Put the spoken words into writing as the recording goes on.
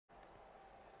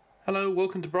Hello,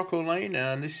 welcome to Brockwell Lane,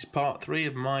 and this is part 3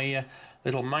 of my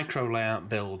little micro layout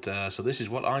build. So this is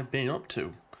what I've been up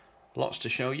to. Lots to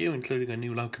show you, including a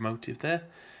new locomotive there.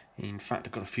 In fact,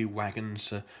 I've got a few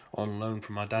wagons on loan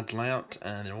from my dad's layout,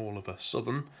 and they're all of a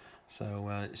southern, so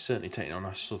it's certainly taking on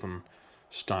a southern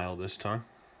style this time.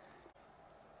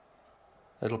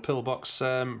 Little pillbox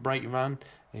brake van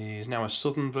is now a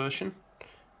southern version,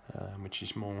 which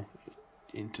is more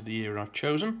into the era I've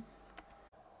chosen.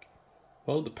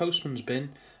 Well, the postman's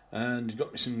been and he's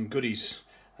got me some goodies.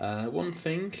 One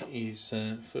thing is,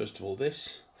 first of all,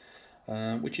 this,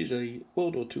 which is a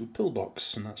World War II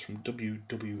pillbox, and that's from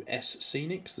WWS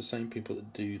Scenics, the same people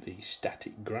that do the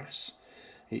static grass.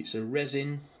 It's a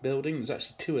resin building. There's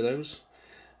actually 2 of those.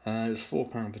 It was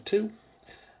 £4 for 2,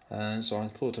 so I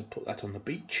thought I'd put that on the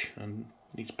beach, and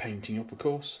needs painting up, of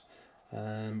course, but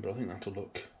I think that'll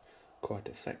look quite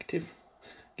effective.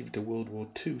 Give it a World War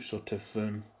II sort of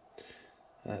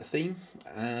theme,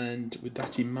 and with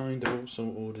that in mind, I also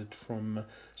ordered from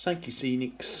Shaky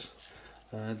Scenics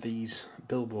these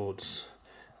billboards.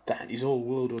 That is all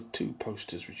World War II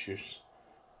posters, which is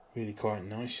really quite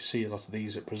nice. You see a lot of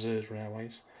these at preserved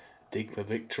railways, Dig for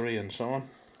Victory and so on,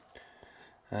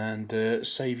 and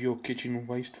Save Your Kitchen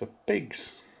Waste for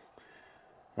Pigs.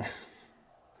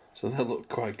 So they'll look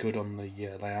quite good on the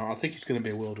layout. I think it's going to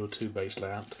be a World War II based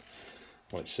layout.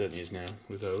 Well, it certainly is now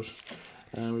with those.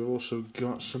 We've also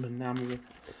got some enamel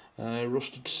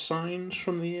rusted signs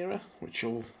from the era, which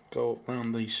will go up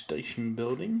around the station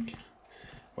building,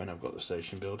 when I've got the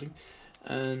station building.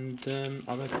 And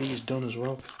I've had these done as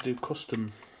well, to do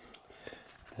custom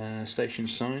station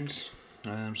signs.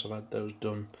 So I've had those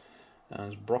done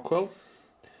as Brockwell.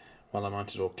 Well, I might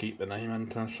as well keep the name,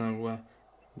 and so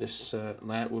this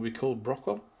layout will be called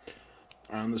Brockwell.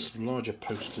 And there's some larger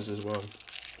posters as well,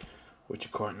 which are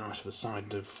quite nice for the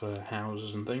side of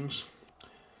houses and things.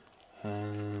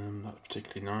 That's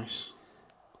particularly nice.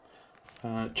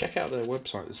 Check out their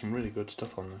website, there's some really good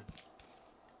stuff on there.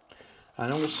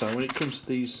 And also, when it comes to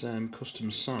these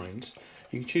custom signs,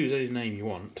 you can choose any name you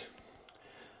want.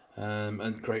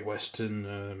 And Great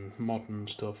Western, modern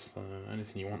stuff,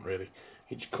 anything you want really.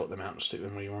 You just cut them out and stick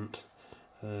them where you want.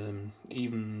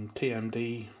 Even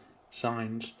TMD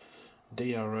signs,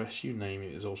 DRS, you name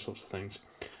it, there's all sorts of things.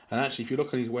 And actually, if you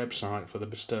look on his website for the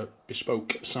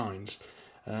bespoke signs,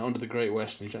 under the Great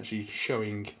Western, he's actually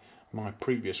showing my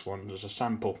previous one as a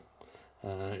sample.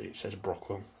 It says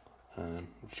Brockwell,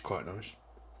 which is quite nice.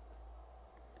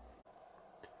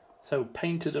 So,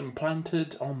 painted and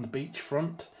planted on the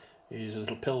beachfront is a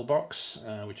little pillbox,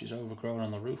 which is overgrown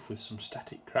on the roof with some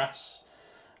static grass,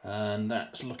 and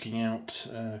that's looking out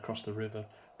across the river,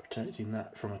 protecting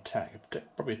that from attack.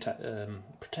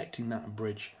 Protecting that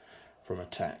bridge from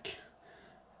attack.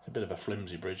 It's a bit of a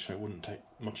flimsy bridge, so it wouldn't take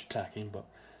much attacking, but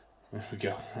there we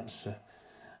go. That's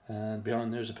and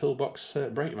behind there's a pillbox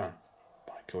brake van,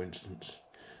 by coincidence.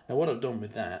 Now what I've done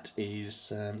with that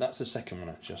is, that's the second one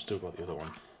actually, I've still got the other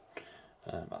one.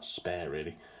 That's spare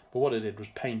really. But what I did was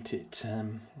paint it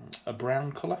a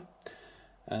brown colour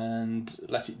and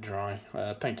let it dry.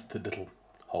 Painted the little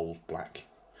holes black.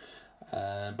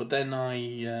 But then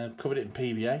I covered it in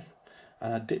PVA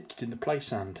and I dipped it in the play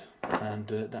sand, and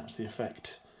that's the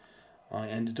effect I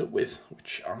ended up with,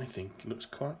 which I think looks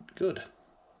quite good.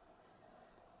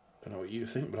 Don't know what you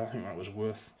think, but I think that was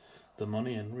worth the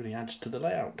money and really adds to the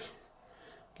layout.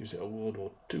 Gives it a World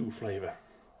War II flavour.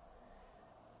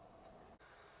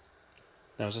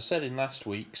 Now, as I said in last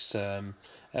week's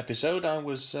episode, I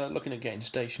was looking at getting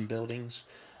station buildings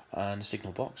and a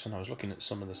signal box, and I was looking at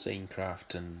some of the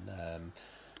Scenecraft and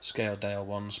Scaledale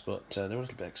ones, but they were a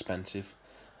little bit expensive.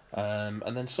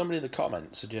 And then somebody in the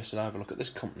comments suggested I have a look at this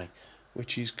company,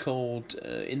 which is called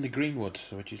In the Greenwood,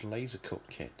 which is laser cut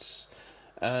kits.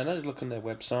 And I had a look on their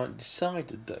website and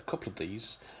decided that a couple of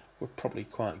these were probably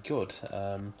quite good.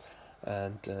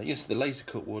 Yes, the laser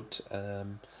cut wood,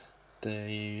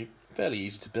 they're fairly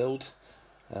easy to build.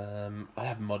 I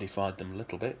have modified them a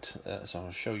little bit, so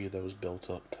I'll show you those built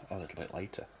up a little bit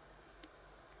later.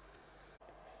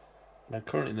 I'm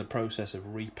currently in the process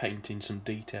of repainting some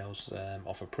details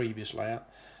off a previous layout.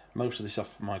 Most of this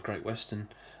off my Great Western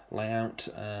layout,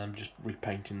 just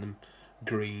repainting them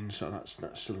green, so that's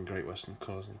still in Great Western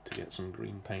colours. I need to get some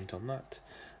green paint on that.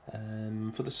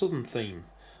 For the southern theme,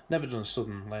 never done a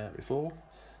southern layout before,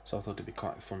 so I thought it'd be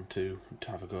quite fun to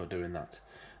have a go at doing that.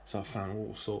 So I found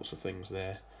all sorts of things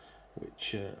there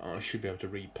which I should be able to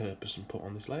repurpose and put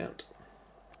on this layout.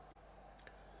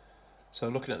 So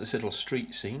looking at this little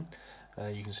street scene,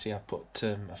 you can see I've put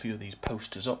a few of these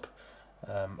posters up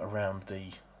around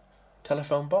the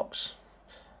telephone box.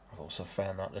 I've also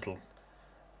found that little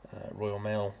Royal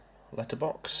Mail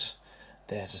letterbox.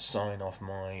 There's a sign off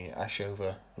my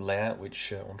Ashover layout,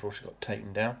 which unfortunately got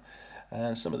taken down.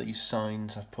 And some of these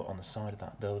signs I've put on the side of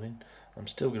that building. I'm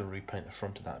still going to repaint the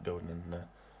front of that building and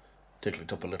tickle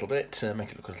it up a little bit,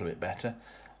 make it look a little bit better.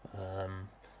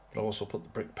 But I'll also put the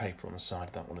brick paper on the side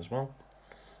of that one as well.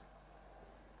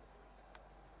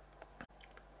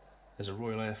 There's a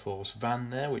Royal Air Force van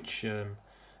there, which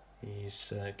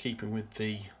is keeping with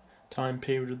the time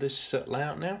period of this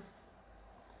layout now.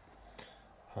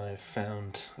 I've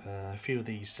found a few of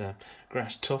these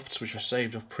grass tufts which I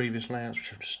saved off previous layouts,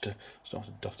 which I've just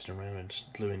started dotting around and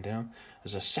gluing down.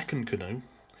 There's a second canoe,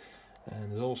 and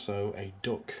there's also a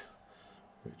duck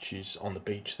which is on the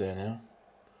beach there now.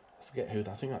 I forget who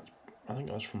that. I think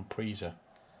that was from Preza,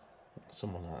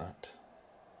 someone like that.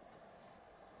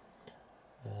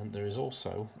 And there is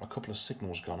also a couple of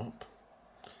signals gone up,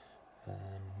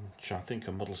 which I think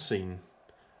are model scene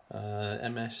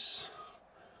MS.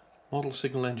 Model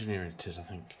Signal Engineering it is, I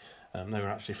think. They were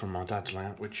actually from my dad's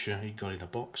layout, which he got in a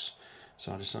box.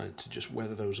 So I decided to just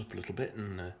weather those up a little bit,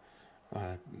 and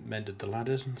I mended the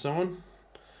ladders and so on.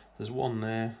 There's one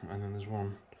there, and then there's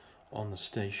one on the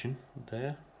station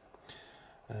there.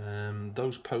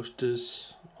 Those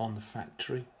posters on the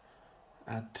factory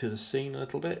add to the scene a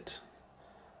little bit.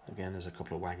 Again, there's a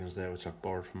couple of wagons there which I've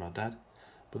borrowed from my dad.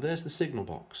 But there's the signal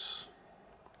box.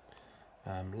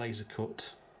 Laser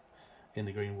cut in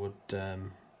the Greenwood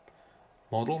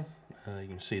model. You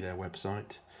can see their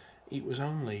website. It was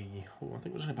only, I think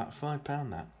it was only about £5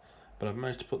 that, but I've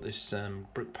managed to put this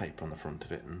brick paper on the front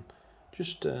of it and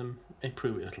just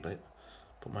improve it a little bit,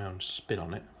 put my own spin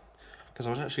on it, because I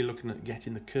was actually looking at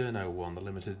getting the Kerno one, the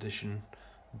limited edition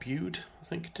Bude, I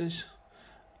think it is,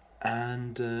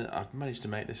 and I've managed to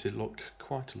make this look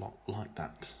quite a lot like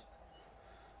that.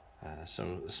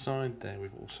 So at the side there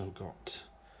we've also got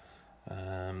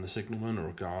the signalman or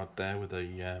a guard there with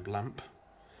a lamp,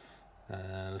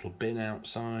 a little bin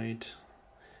outside,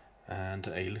 and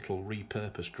a little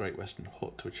repurposed Great Western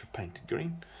hut which I've painted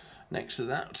green. Next to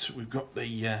that we've got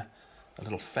the a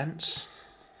little fence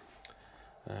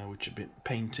which I've been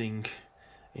painting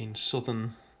in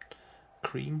Southern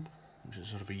Cream, which is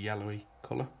sort of a yellowy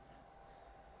colour.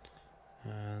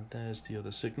 And there's the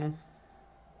other signal.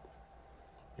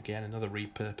 Again, another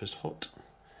repurposed hut.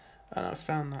 And I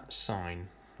found that sign.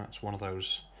 That's one of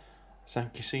those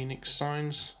Sankey Scenic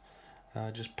signs.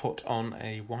 Just put on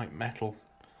a white metal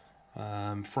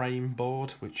frame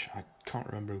board, which I can't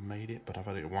remember who made it, but I've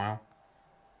had it a while.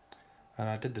 And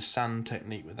I did the sand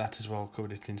technique with that as well,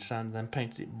 covered it in sand, then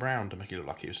painted it brown to make it look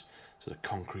like it was sort of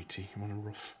concretey,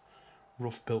 a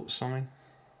rough built sign.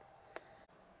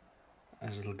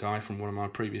 There's a little guy from one of my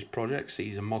previous projects.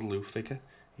 He's a Modeloo figure.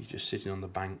 He's just sitting on the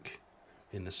bank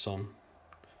in the sun.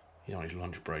 He's on his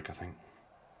lunch break, I think.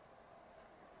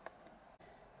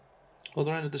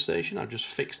 Other end of the station, I've just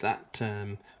fixed that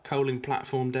coaling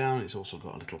platform down. It's also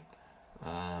got a little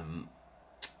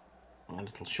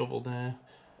shovel there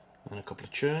and a couple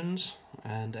of churns,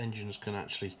 and engines can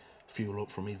actually fuel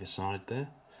up from either side there.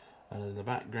 And in the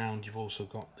background you've also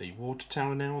got the water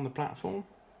tower now on the platform,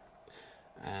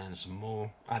 and some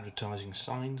more advertising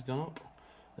signs gone up,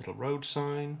 little road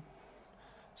sign,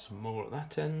 some more at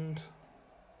that end,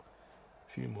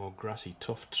 a few more grassy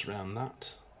tufts around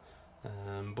that,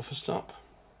 buffer stop.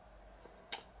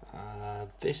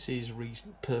 This is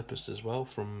repurposed as well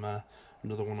from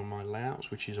another one of my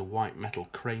layouts, which is a white metal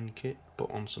crane kit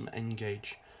put on some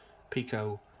N-gauge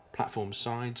Pico platform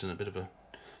sides and a bit of a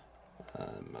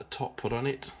top put on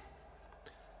it.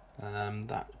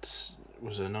 That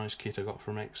was a nice kit I got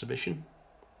from an exhibition.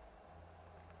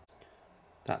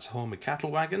 That's a Hormy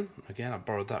cattle wagon. Again, I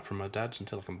borrowed that from my dad's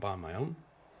until I can buy my own.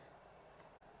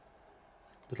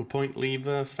 Little point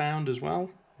lever found as well.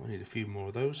 I need a few more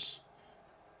of those.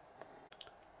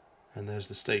 And there's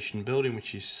the station building,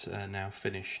 which is now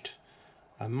finished.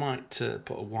 I might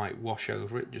put a white wash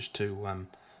over it just to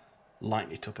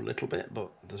lighten it up a little bit, but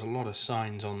there's a lot of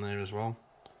signs on there as well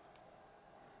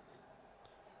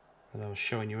that I was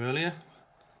showing you earlier.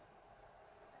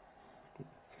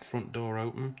 Front door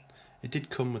open. It did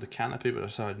come with a canopy, but I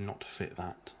decided not to fit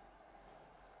that.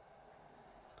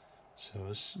 So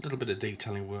there's a little bit of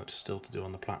detailing work still to do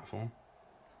on the platform,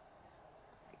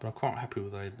 but I'm quite happy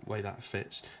with the way that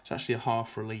fits. It's actually a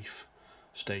half relief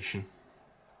station.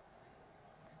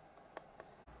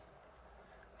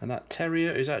 And that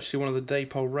Terrier is actually one of the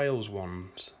Daypol Rails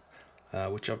ones,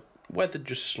 which I've weathered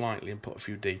just slightly and put a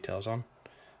few details on.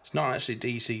 It's not actually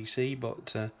DCC,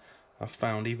 but I've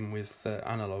found even with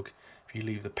analog, if you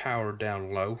leave the power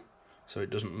down low so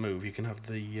it doesn't move, you can have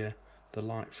the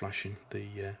light flashing,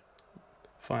 the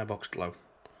firebox glow.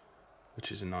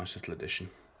 which is a nice little addition.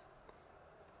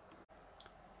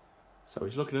 So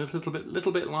he's looking a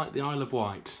little bit like the Isle of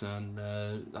Wight, and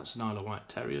that's an Isle of Wight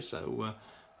Terrier. So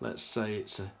let's say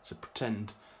it's a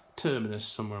pretend terminus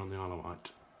somewhere on the Isle of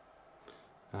Wight.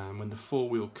 When the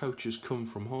four-wheel coaches come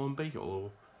from Hornby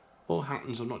or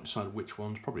Hattons, I've not decided which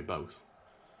ones, probably both.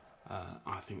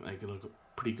 I think they're going to look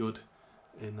pretty good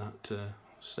in that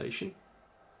station.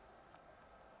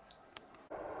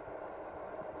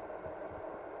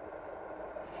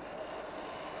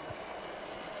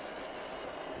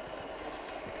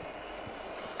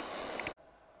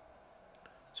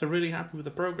 So really happy with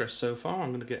the progress so far. I'm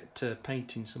going to get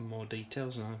painting some more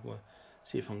details, and I'll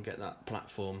see if I can get that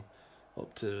platform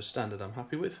up to a standard I'm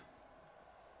happy with.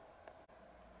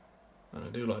 And I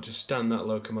do like to stand that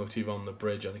locomotive on the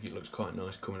bridge. I think it looks quite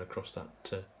nice coming across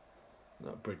that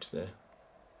bridge there.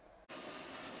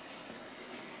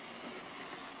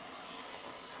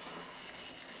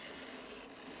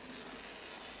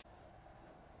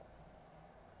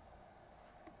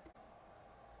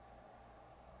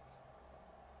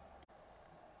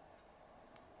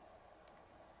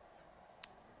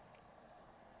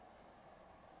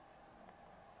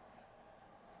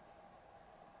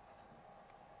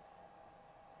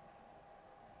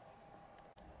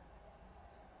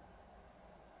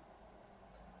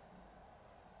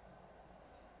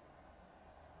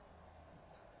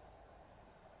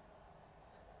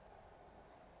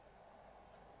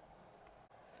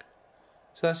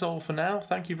 So that's all for now.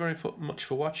 Thank you very much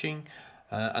for watching,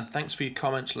 and thanks for your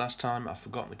comments last time. I've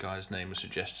forgotten the guy's name who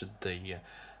suggested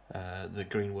the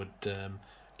Greenwood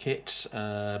kits,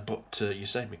 but you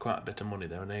saved me quite a bit of money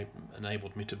there and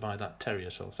enabled me to buy that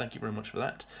Terrier, so thank you very much for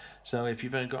that. So if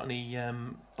you've got any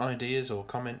ideas or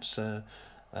comments,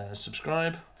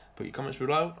 subscribe, put your comments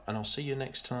below, and I'll see you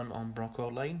next time on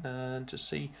Brockwell Lane to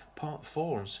see part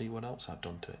 4 and see what else I've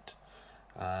done to it.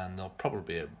 And there'll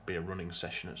probably be a running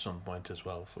session at some point as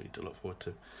well for you to look forward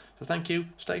to. So thank you,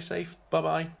 stay safe, bye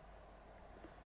bye.